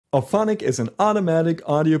Auphonic is an automatic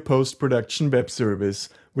audio post-production web service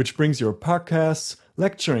which brings your podcasts,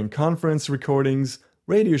 lecture and conference recordings,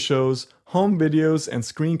 radio shows, home videos and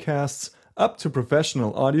screencasts up to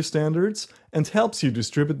professional audio standards and helps you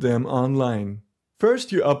distribute them online.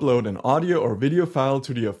 First, you upload an audio or video file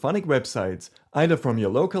to the Auphonic website, either from your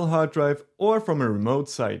local hard drive or from a remote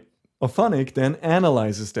site. Auphonic then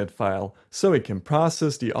analyzes that file so it can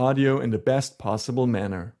process the audio in the best possible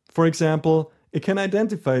manner. For example, it can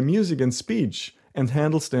identify music and speech and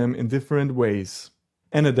handles them in different ways.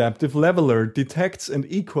 An adaptive leveler detects and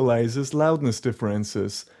equalizes loudness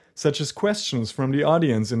differences, such as questions from the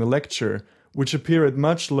audience in a lecture, which appear at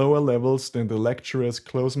much lower levels than the lecturer's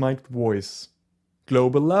close-mic'd voice.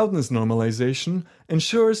 Global loudness normalization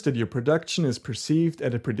ensures that your production is perceived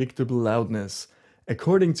at a predictable loudness,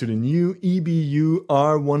 according to the new EBU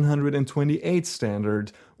R128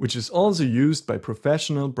 standard, which is also used by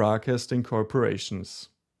professional broadcasting corporations.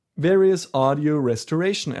 Various audio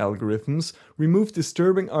restoration algorithms remove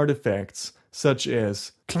disturbing artifacts such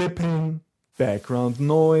as clipping, background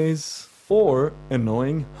noise, or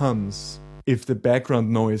annoying hums. If the background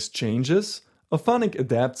noise changes, Auphonic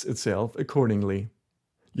adapts itself accordingly.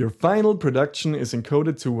 Your final production is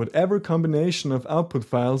encoded to whatever combination of output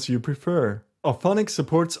files you prefer. Auphonic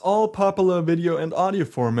supports all popular video and audio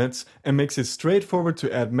formats and makes it straightforward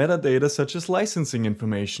to add metadata such as licensing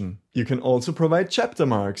information. You can also provide chapter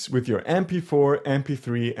marks with your MP4,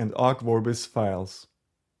 MP3 and OGG Vorbis files.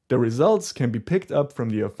 The results can be picked up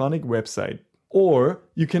from the Auphonic website. Or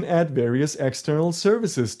you can add various external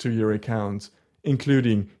services to your account,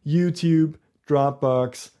 including YouTube,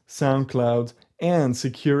 Dropbox, SoundCloud, and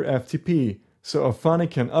secure FTP, so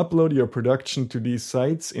Auphonic can upload your production to these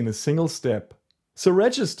sites in a single step. So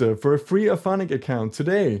register for a free Auphonic account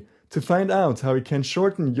today to find out how it can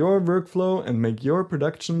shorten your workflow and make your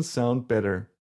productions sound better.